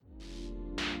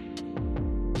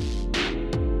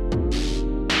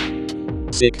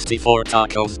64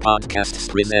 Tacos Podcasts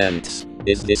presents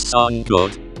Is This Song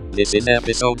Good? This is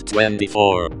episode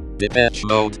 24, Depeche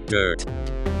Mode, Dirt.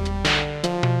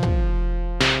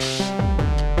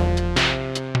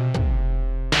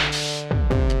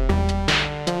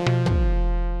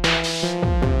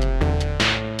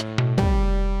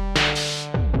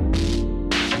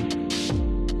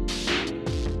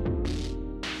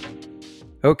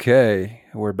 Okay,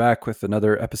 we're back with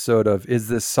another episode of Is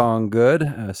This Song Good?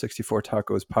 64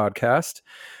 Tacos podcast.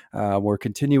 We're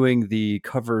continuing the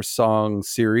cover song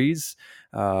series.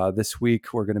 This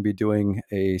week we're going to be doing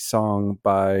a song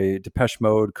by Depeche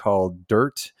Mode called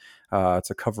Dirt.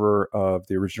 It's a cover of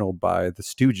the original by the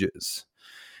Stooges.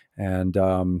 And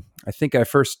I think I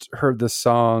first heard this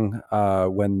song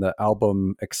when the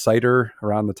album Exciter,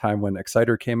 around the time when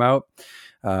Exciter came out.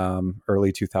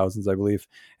 Early 2000s, I believe.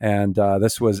 And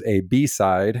this was a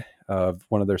B-side of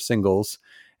one of their singles.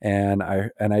 And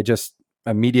I just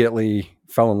immediately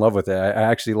fell in love with it. I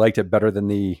actually liked it better than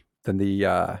the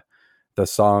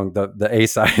song, the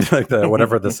A-side, like the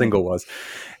whatever the single was.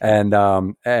 And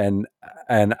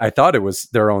I thought it was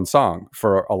their own song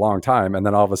for a long time. And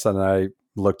then all of a sudden I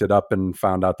looked it up and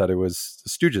found out that it was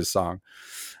Stooges' song.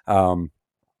 And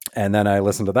then I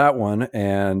listened to that one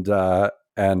and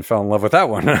fell in love with that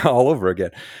one all over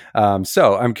again.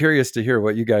 So I'm curious to hear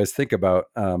what you guys think about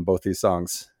both these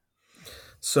songs.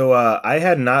 So I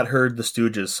had not heard the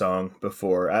Stooges song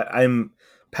before. I'm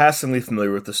passingly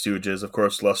familiar with the Stooges. Of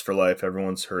course, Lust for Life,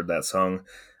 everyone's heard that song.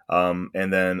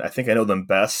 And then I think I know them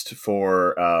best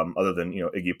for, other than,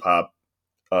 Iggy Pop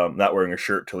not wearing a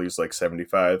shirt till he's like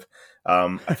 75.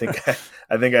 I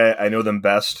think I know them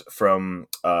best from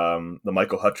the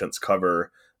Michael Hutchence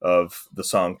cover of the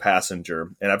song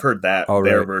Passenger, and I've heard that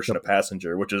their version of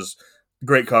Passenger, which is a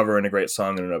great cover and a great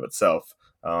song in and of itself.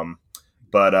 So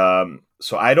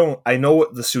I know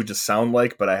what the Stooges sound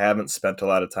like, but I haven't spent a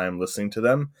lot of time listening to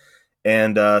them.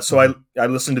 And so I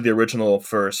listened to the original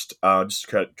first, just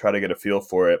to try to get a feel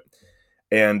for it.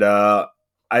 And I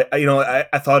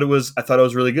thought it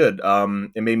was really good.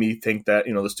 It made me think that,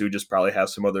 the Stooges probably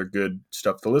have some other good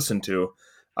stuff to listen to.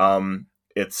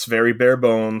 It's very bare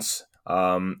bones.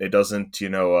 It doesn't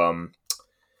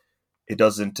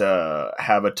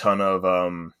have a ton of,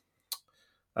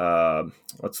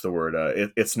 what's the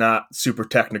word? It's not super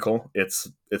technical. It's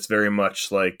very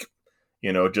much like,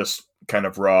 just kind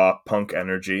of raw punk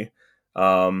energy,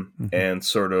 and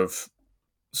sort of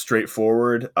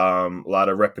straightforward. A lot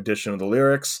of repetition of the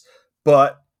lyrics,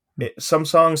 but some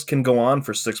songs can go on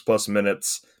for 6+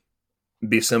 minutes,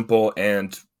 be simple,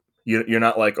 and you're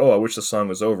not like, oh, I wish the song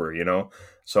was over,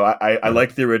 So I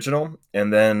liked the original,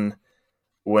 and then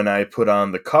when I put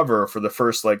on the cover for the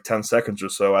first 10 seconds or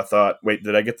so, I thought, wait,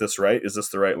 did I get this right? Is this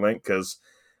the right link? Because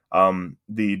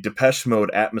the Depeche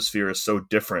Mode atmosphere is so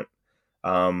different.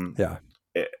 What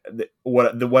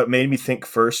made me think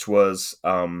first was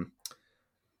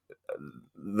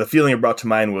the feeling it brought to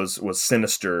mind was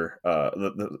sinister,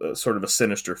 the sort of a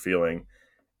sinister feeling,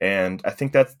 and I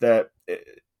think that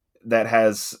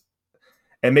has.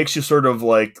 It makes you sort of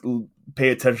pay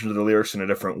attention to the lyrics in a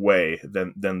different way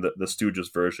than the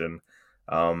Stooges version.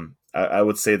 I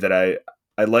would say that I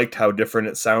liked how different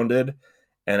it sounded,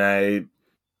 and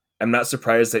I'm not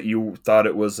surprised that you thought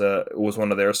it was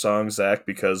one of their songs, Zach,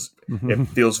 because it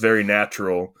feels very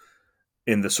natural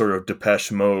in the sort of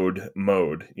Depeche Mode,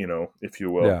 if you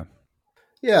will.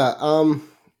 Yeah.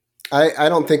 I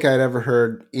don't think I'd ever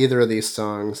heard either of these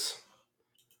songs.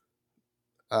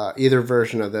 Either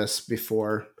version of this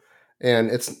before,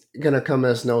 and it's gonna come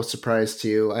as no surprise to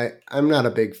you. I'm not a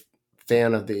big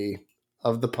fan of the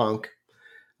punk.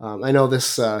 I know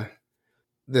this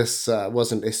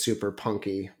wasn't a super punk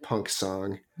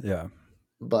song,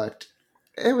 but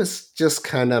it was just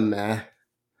kind of meh.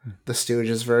 The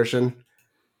Stooges version,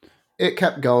 it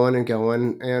kept going and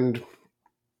going, and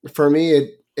for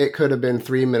me, it could have been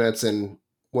 3 minutes and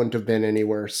wouldn't have been any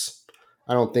worse.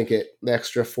 I don't think the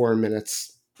extra 4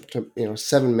 minutes to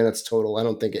 7 minutes total, I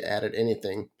don't think it added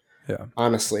anything.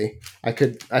 Honestly, I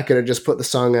could have just put the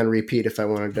song on repeat if I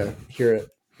wanted to hear it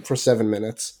for 7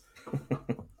 minutes.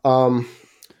 The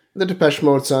Depeche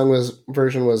Mode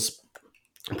version was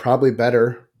probably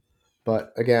better,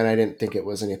 but again, I didn't think it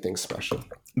was anything special.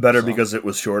 Better because it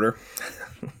was shorter.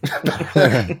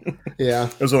 Yeah,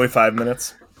 it was only 5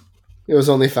 minutes. It was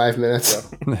only 5 minutes.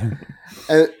 Yeah.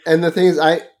 and the thing is,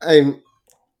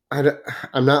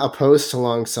 I'm not opposed to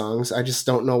long songs. I just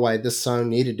don't know why this song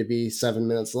needed to be 7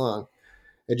 minutes long.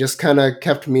 It just kind of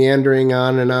kept meandering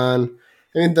on and on.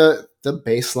 I mean, the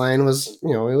bass line was,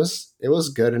 it was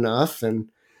good enough, and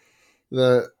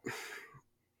it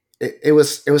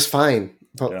was fine.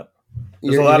 But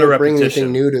There's a lot of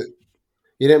repetition. You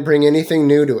didn't bring anything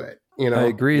new to it. I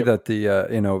agree that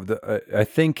I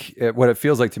think what it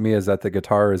feels like to me is that the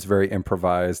guitar is very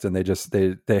improvised, and they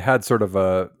had sort of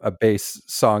a bass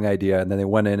song idea, and then they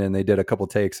went in and they did a couple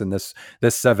takes, and this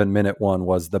 7-minute one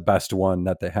was the best one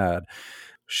that they had.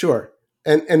 Sure.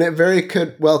 And it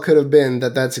could have been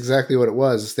that's exactly what it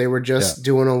was. They were just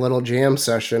doing a little jam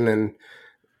session, and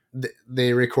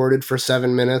they recorded for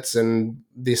 7 minutes and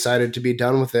decided to be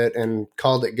done with it and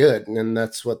called it good. And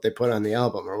that's what they put on the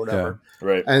album or whatever. Yeah,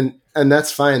 right. And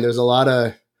that's fine. There's a lot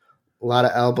of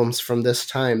albums from this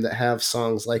time that have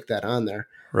songs like that on there.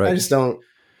 Right. I just don't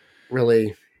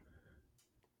really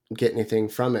get anything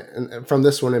from it, and from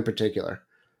this one in particular.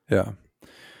 Yeah.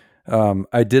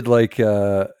 I did like,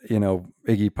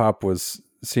 Iggy Pop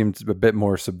seemed a bit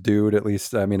more subdued, at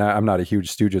least. I mean, I'm not a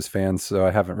huge Stooges fan, so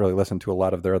I haven't really listened to a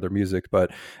lot of their other music,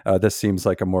 but this seems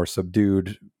like a more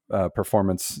subdued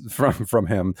performance from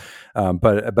him.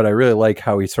 But I really like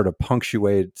how he sort of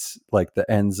punctuates like the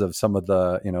ends of some of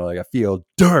the, like I feel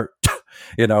dirt,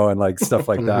 and like stuff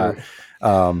like that.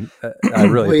 I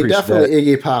really appreciate definitely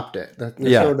Iggy Popped it. There's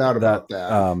no doubt about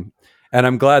that. And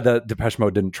I'm glad that Depeche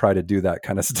Mode didn't try to do that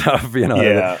kind of stuff.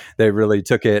 They really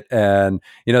took it, and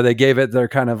they gave it their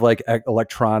kind of like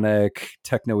electronic,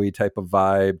 techno-y type of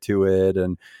vibe to it,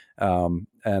 and I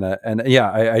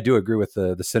do agree with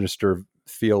the sinister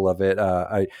feel of it.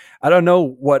 I don't know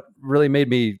what really made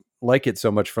me like it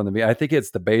so much from the beginning. I think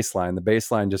it's the bass line. The bass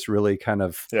line just really kind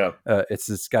of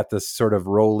it's got this sort of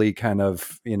rolly kind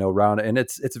of round, and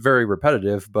it's very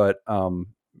repetitive, but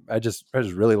I just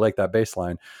really like that bass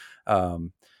line. I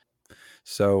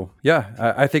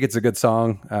think it's a good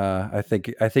song. I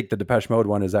think the Depeche Mode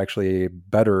one is actually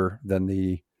better than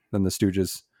the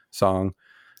Stooges song.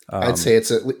 I'd say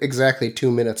it's exactly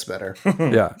 2 minutes better.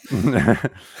 Yeah.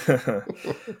 Yep.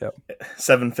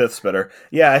 7/5 better.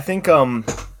 Yeah. I think,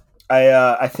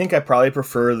 I think I probably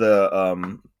prefer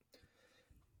the,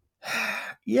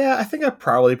 I think I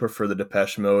probably prefer the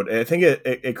Depeche Mode. I think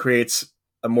it creates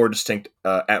a more distinct,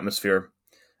 atmosphere,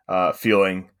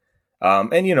 feeling. I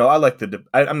like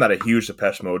I'm not a huge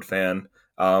Depeche Mode fan.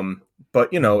 But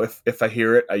if I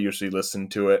hear it, I usually listen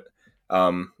to it,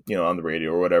 on the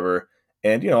radio or whatever.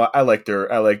 And, I like Dave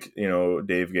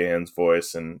Gahan's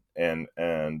voice and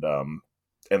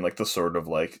like the sort of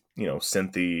like,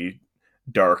 synthy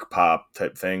dark pop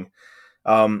type thing.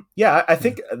 I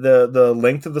think the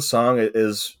length of the song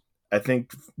is, I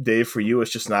think, Dave, for you,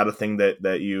 it's just not a thing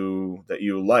that you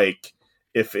like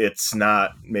if it's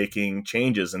not making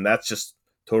changes, and that's just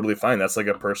totally fine. That's like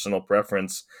a personal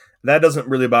preference. That doesn't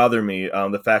really bother me.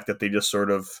 The fact that they just sort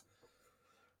of,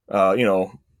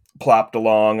 plopped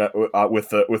along with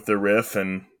the riff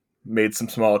and made some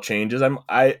small changes.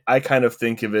 I kind of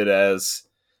think of it as,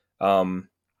 I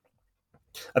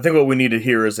think what we need to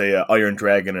hear is a Iron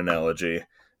Dragon analogy.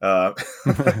 That's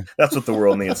what the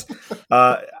world needs.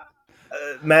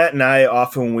 Matt and I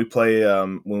often when we play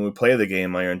the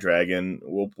game Iron Dragon,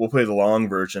 we'll play the long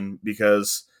version,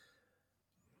 because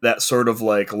that sort of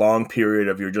like long period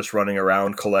of you're just running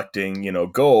around collecting,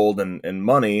 gold and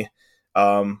money.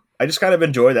 I just kind of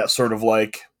enjoy that sort of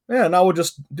like, now we'll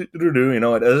just do.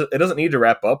 It doesn't need to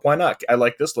wrap up. Why not? I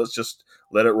like this. Let's just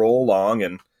let it roll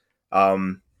along.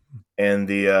 And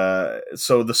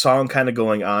so the song kind of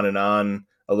going on and on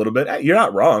a little bit. You're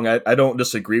not wrong. I don't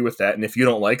disagree with that. And if you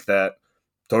don't like that,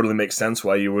 totally makes sense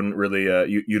why you wouldn't really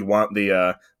you'd want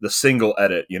the single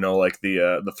edit, like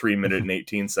the 3-minute and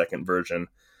 18-second version.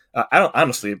 I don't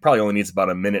honestly, it probably only needs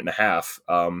about a minute and a half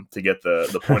to get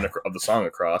the point of the song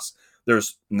across.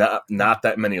 There's not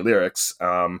that many lyrics,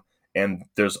 and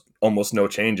there's almost no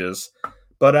changes.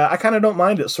 But I kind of don't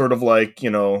mind it sort of like,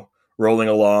 rolling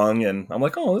along, and I'm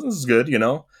like, oh, this is good,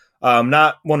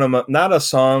 not a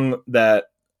song that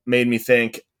made me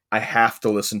think I have to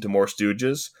listen to more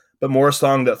Stooges, but more a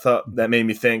song that made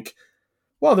me think,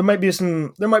 well, there might be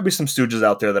some Stooges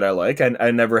out there that I like.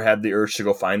 I never had the urge to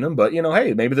go find them, but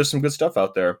hey, maybe there's some good stuff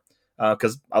out there,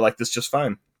 because I like this just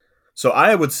fine. So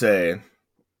I would say,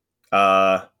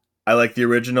 I like the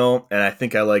original, and I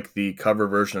think I like the cover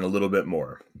version a little bit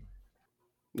more.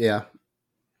 Yeah,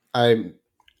 I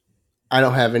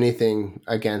don't have anything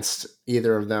against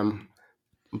either of them,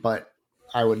 but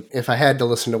I would, if I had to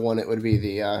listen to one, it would be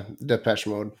the Depeche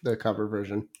Mode, the cover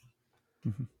version.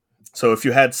 Mm-hmm. So if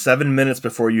you had 7 minutes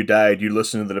before you died, you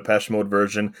listen to the Depeche Mode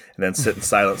version and then sit in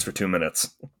silence for 2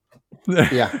 minutes.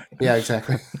 Yeah,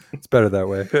 exactly. It's better that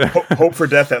way. Hope for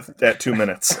death at 2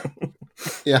 minutes.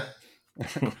 Yeah.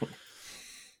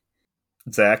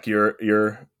 Zach,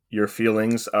 your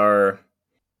feelings are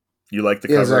You like the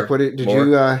cover? Zach, did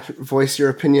you voice your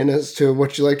opinion as to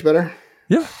what you liked better?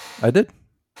 Yeah, I did.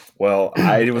 Well,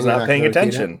 I was not paying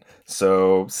attention,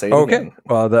 so say it again.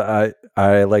 Well,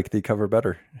 I like the cover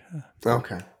better.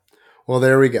 Okay. Well,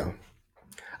 there we go.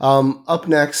 Up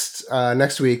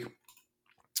next week,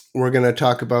 we're going to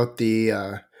talk about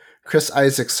the Chris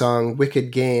Isaak song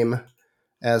 "Wicked Game"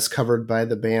 as covered by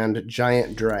the band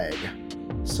Giant Drag.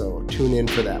 So tune in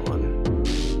for that one.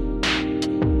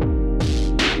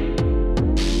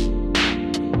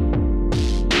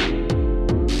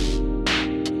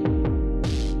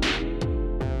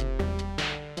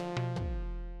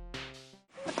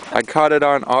 I caught it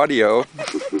on audio